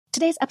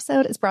Today's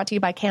episode is brought to you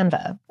by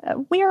Canva.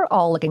 We're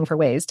all looking for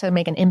ways to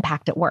make an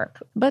impact at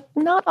work, but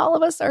not all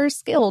of us are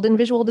skilled in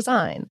visual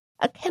design.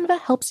 Canva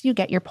helps you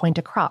get your point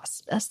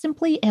across,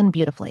 simply and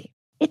beautifully.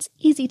 It's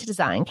easy to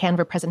design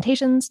Canva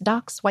presentations,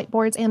 docs,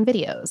 whiteboards, and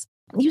videos.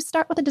 You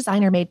start with a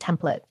designer-made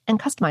template and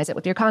customize it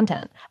with your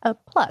content.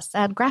 Plus,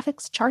 add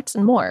graphics, charts,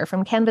 and more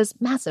from Canva's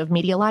massive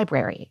media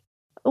library.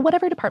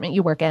 Whatever department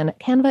you work in,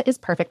 Canva is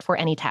perfect for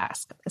any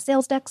task.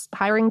 Sales decks,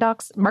 hiring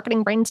docs,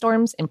 marketing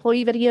brainstorms,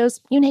 employee videos,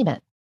 you name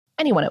it.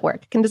 Anyone at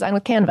work can design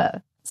with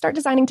Canva. Start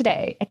designing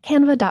today at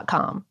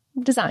canva.com.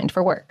 Designed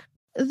for work.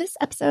 This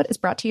episode is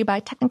brought to you by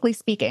Technically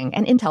Speaking,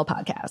 an Intel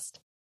podcast.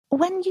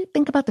 When you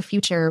think about the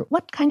future,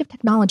 what kind of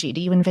technology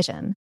do you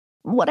envision?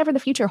 Whatever the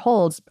future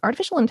holds,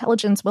 artificial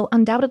intelligence will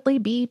undoubtedly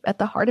be at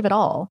the heart of it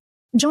all.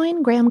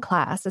 Join Graham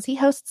Class as he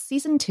hosts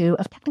Season 2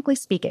 of Technically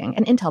Speaking,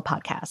 an Intel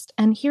podcast,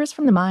 and hears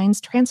from the minds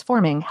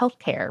transforming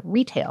healthcare,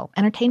 retail,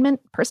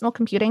 entertainment, personal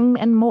computing,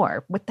 and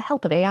more with the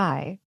help of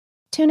AI.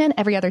 Tune in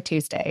every other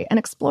Tuesday and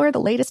explore the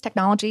latest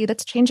technology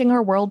that's changing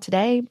our world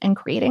today and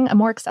creating a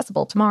more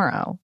accessible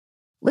tomorrow.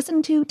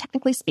 Listen to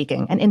Technically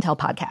Speaking, an Intel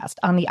podcast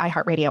on the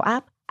iHeartRadio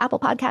app, Apple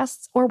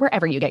Podcasts, or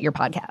wherever you get your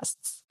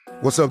podcasts.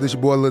 What's up, this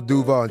your boy Lil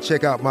Duval, and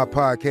check out my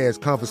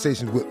podcast,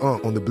 Conversations with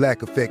Unc, on the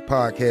Black Effect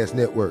Podcast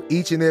Network.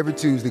 Each and every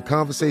Tuesday,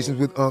 Conversations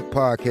with Unc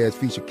podcast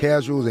feature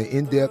casual and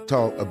in-depth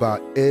talk about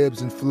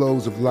ebbs and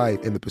flows of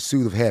life and the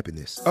pursuit of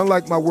happiness.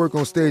 Unlike my work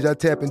on stage, I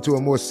tap into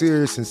a more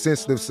serious and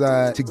sensitive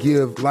side to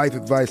give life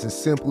advice and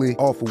simply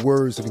offer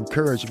words of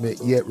encouragement,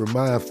 yet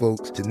remind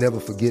folks to never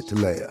forget to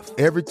laugh.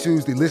 Every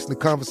Tuesday, listen to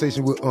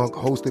Conversation with Unc,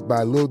 hosted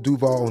by Lil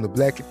Duval on the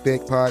Black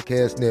Effect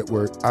Podcast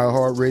Network,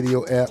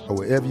 iHeartRadio app, or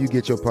wherever you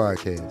get your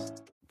podcasts.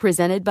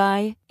 Presented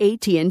by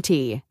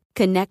AT&T.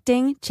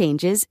 Connecting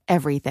changes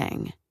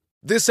everything.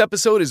 This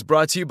episode is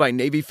brought to you by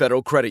Navy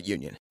Federal Credit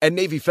Union. At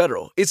Navy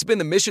Federal, it's been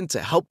the mission to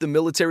help the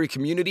military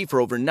community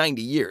for over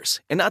 90 years.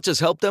 And not just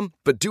help them,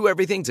 but do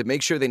everything to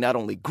make sure they not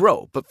only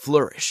grow, but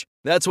flourish.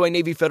 That's why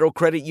Navy Federal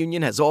Credit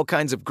Union has all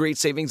kinds of great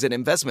savings and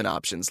investment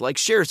options like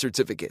share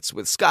certificates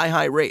with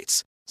sky-high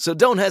rates. So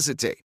don't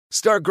hesitate.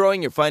 Start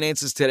growing your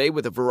finances today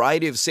with a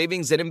variety of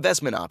savings and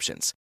investment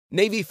options.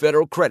 Navy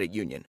Federal Credit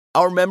Union.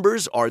 Our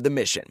members are the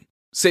mission.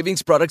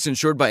 Savings products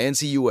insured by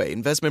NCUA.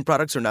 Investment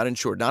products are not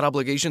insured, not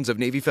obligations of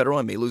Navy Federal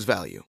and may lose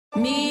value.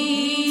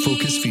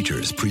 Focus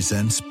Features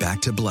presents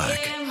Back to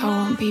Black. I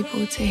want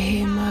people to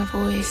hear my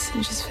voice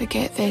and just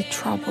forget their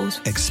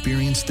troubles.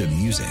 Experience the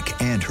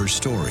music and her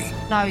story.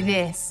 Know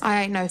this,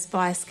 I ain't no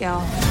Spice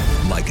Girl.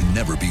 Like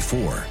never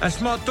before. That's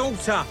my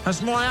daughter.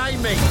 That's my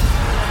Amy.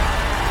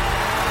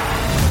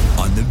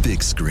 On the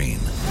big screen.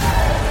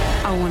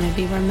 I want to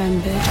be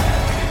remembered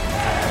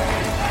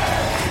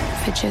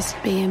for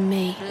just being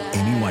me.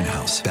 Amy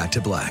Winehouse, Back to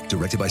Black,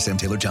 directed by Sam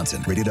Taylor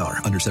Johnson. Rated R,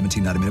 under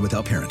 17, not a minute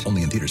without parent.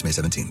 Only in theaters May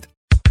 17th.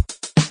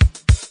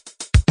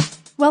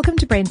 Welcome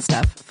to Brain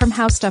Stuff from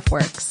How Stuff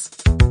Works.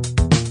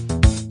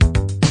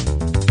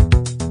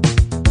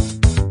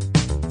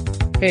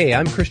 Hey,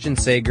 I'm Christian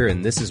Sager,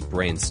 and this is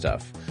Brain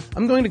Stuff.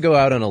 I'm going to go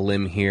out on a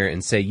limb here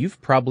and say you've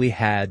probably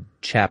had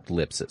chapped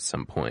lips at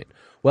some point.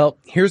 Well,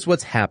 here's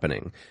what's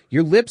happening.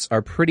 Your lips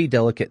are pretty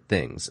delicate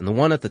things, and the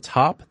one at the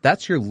top,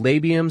 that's your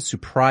labium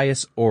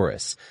superius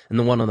oris, and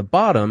the one on the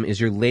bottom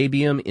is your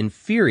labium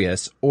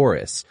inferius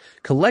oris.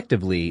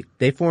 Collectively,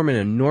 they form an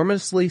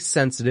enormously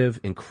sensitive,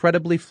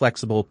 incredibly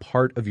flexible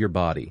part of your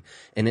body,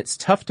 and it's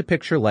tough to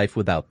picture life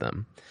without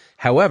them.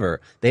 However,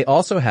 they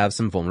also have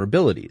some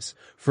vulnerabilities.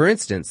 For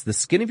instance, the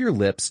skin of your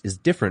lips is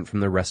different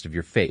from the rest of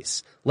your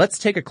face. Let's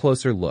take a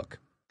closer look.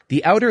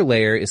 The outer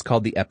layer is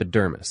called the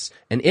epidermis,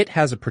 and it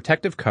has a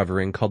protective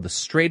covering called the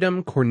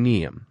stratum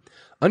corneum.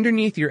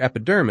 Underneath your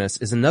epidermis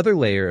is another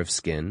layer of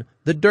skin,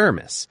 the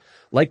dermis.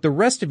 Like the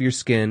rest of your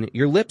skin,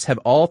 your lips have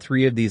all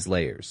three of these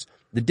layers.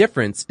 The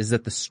difference is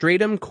that the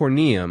stratum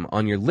corneum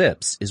on your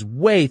lips is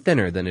way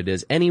thinner than it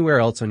is anywhere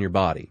else on your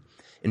body.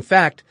 In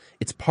fact,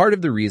 it's part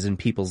of the reason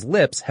people's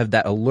lips have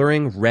that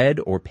alluring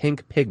red or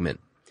pink pigment.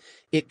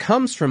 It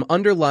comes from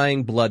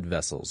underlying blood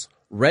vessels,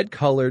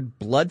 red-colored,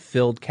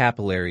 blood-filled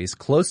capillaries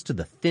close to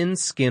the thin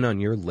skin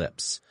on your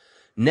lips.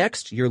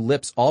 Next, your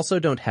lips also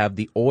don't have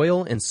the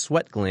oil and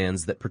sweat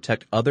glands that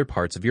protect other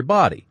parts of your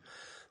body.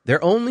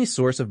 Their only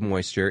source of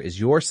moisture is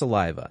your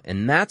saliva,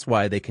 and that's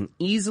why they can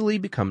easily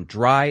become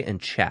dry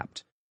and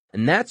chapped.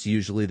 And that's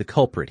usually the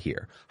culprit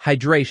here,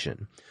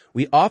 hydration.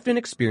 We often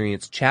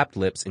experience chapped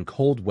lips in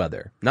cold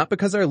weather, not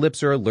because our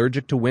lips are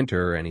allergic to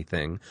winter or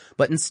anything,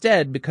 but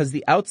instead because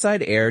the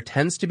outside air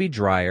tends to be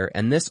drier,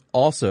 and this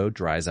also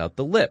dries out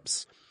the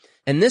lips.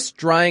 And this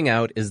drying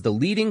out is the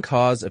leading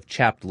cause of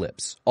chapped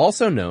lips,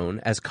 also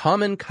known as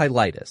common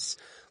chylitis.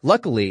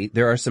 Luckily,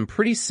 there are some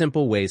pretty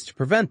simple ways to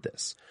prevent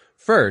this.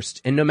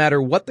 First, and no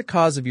matter what the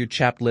cause of your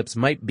chapped lips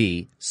might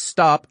be,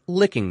 stop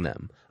licking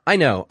them. I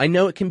know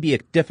it can be a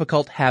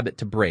difficult habit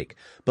to break,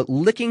 but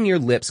licking your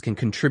lips can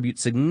contribute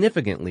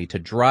significantly to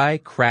dry,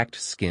 cracked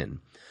skin.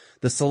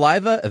 The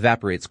saliva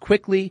evaporates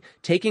quickly,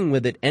 taking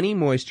with it any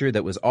moisture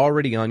that was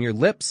already on your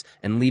lips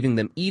and leaving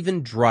them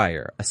even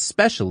drier,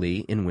 especially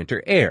in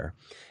winter air.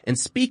 And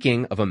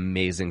speaking of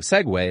amazing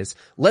segues,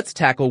 let's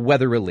tackle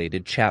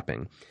weather-related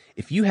chapping.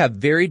 If you have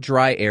very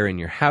dry air in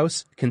your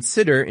house,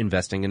 consider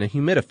investing in a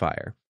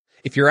humidifier.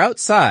 If you're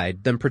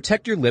outside, then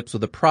protect your lips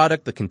with a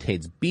product that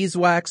contains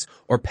beeswax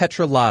or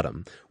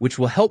petrolatum, which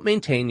will help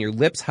maintain your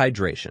lips'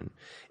 hydration.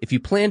 If you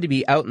plan to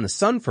be out in the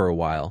sun for a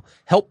while,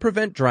 help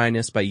prevent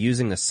dryness by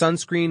using a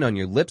sunscreen on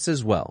your lips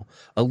as well.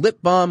 A lip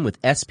balm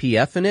with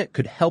SPF in it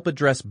could help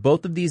address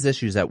both of these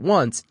issues at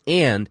once,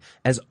 and,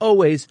 as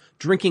always,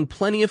 drinking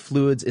plenty of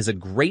fluids is a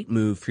great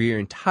move for your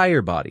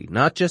entire body,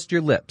 not just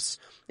your lips.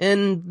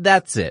 And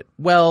that's it.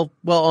 Well,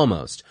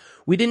 almost.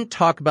 We didn't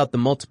talk about the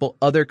multiple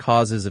other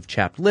causes of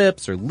chapped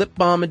lips or lip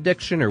balm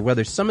addiction or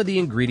whether some of the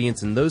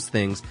ingredients in those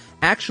things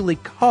actually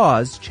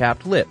cause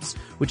chapped lips,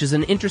 which is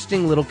an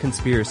interesting little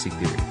conspiracy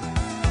theory.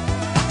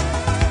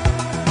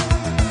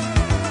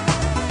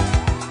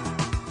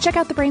 Check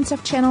out the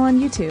Brainstuff channel on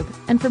YouTube,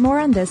 and for more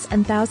on this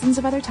and thousands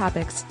of other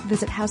topics,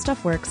 visit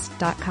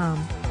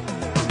howstuffworks.com.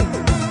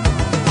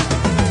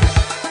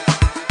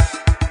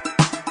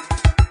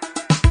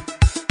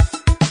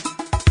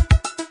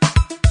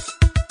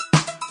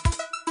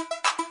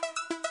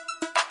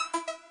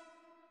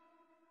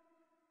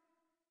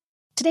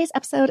 Today's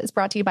episode is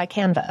brought to you by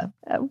Canva.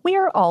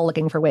 We're all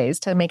looking for ways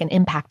to make an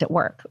impact at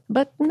work,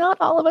 but not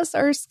all of us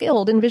are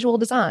skilled in visual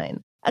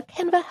design.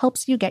 Canva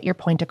helps you get your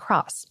point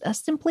across,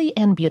 simply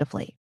and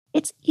beautifully.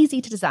 It's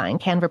easy to design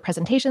Canva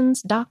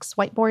presentations, docs,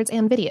 whiteboards,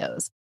 and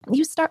videos.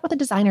 You start with a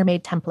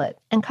designer-made template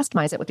and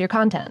customize it with your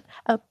content.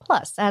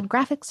 Plus, add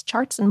graphics,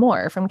 charts, and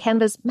more from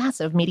Canva's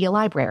massive media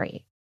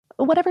library.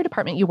 Whatever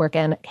department you work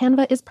in,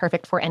 Canva is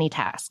perfect for any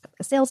task.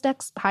 Sales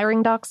decks,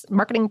 hiring docs,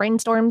 marketing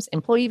brainstorms,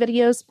 employee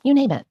videos, you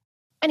name it.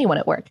 Anyone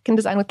at work can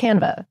design with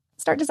Canva.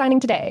 Start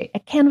designing today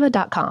at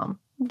canva.com.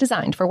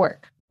 Designed for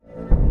work.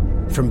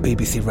 From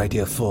BBC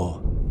Radio 4,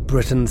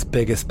 Britain's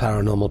biggest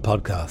paranormal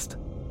podcast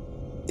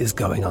is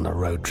going on a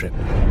road trip.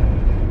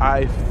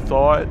 I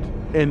thought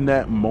in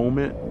that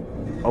moment,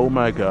 oh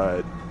my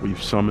God,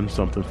 we've summoned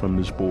something from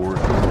this board.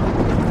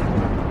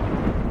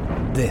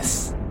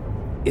 This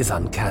is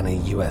Uncanny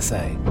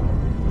USA.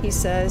 He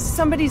says,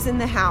 somebody's in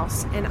the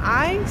house, and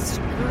I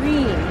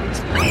screamed.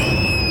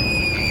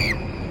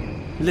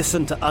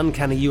 Listen to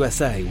Uncanny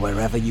USA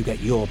wherever you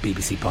get your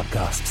BBC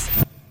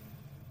podcasts,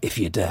 if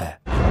you dare.